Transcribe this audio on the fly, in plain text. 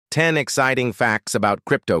10 exciting facts about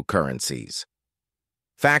cryptocurrencies.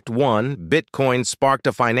 Fact 1. Bitcoin sparked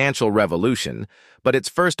a financial revolution, but its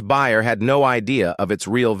first buyer had no idea of its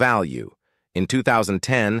real value. In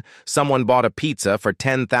 2010, someone bought a pizza for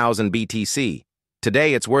 10,000 BTC.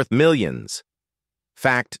 Today it's worth millions.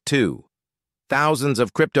 Fact 2. Thousands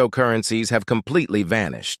of cryptocurrencies have completely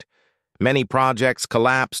vanished. Many projects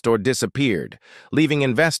collapsed or disappeared, leaving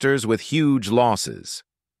investors with huge losses.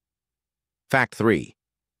 Fact 3.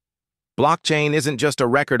 Blockchain isn't just a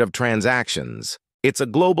record of transactions. It's a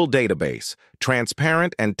global database,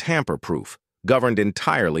 transparent and tamper-proof, governed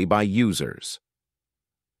entirely by users.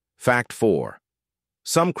 Fact 4.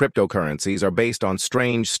 Some cryptocurrencies are based on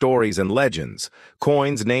strange stories and legends,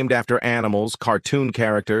 coins named after animals, cartoon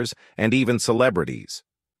characters, and even celebrities.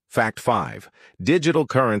 Fact 5. Digital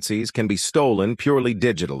currencies can be stolen purely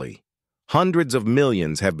digitally. Hundreds of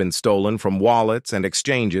millions have been stolen from wallets and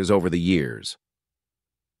exchanges over the years.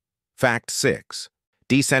 Fact 6.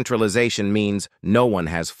 Decentralization means no one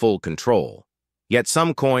has full control. Yet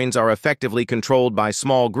some coins are effectively controlled by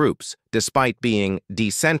small groups, despite being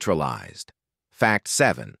decentralized. Fact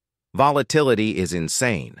 7. Volatility is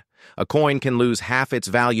insane. A coin can lose half its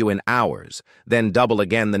value in hours, then double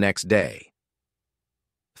again the next day.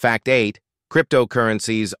 Fact 8.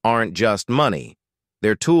 Cryptocurrencies aren't just money.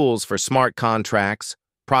 They're tools for smart contracts,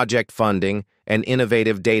 project funding, and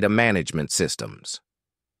innovative data management systems.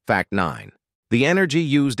 Fact 9. The energy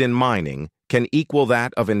used in mining can equal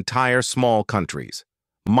that of entire small countries.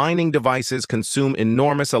 Mining devices consume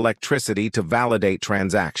enormous electricity to validate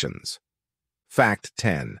transactions. Fact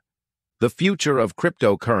 10. The future of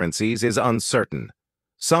cryptocurrencies is uncertain.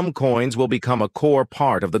 Some coins will become a core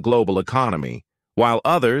part of the global economy, while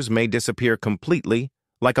others may disappear completely,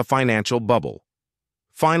 like a financial bubble.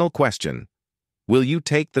 Final question: will you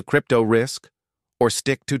take the crypto risk or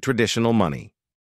stick to traditional money?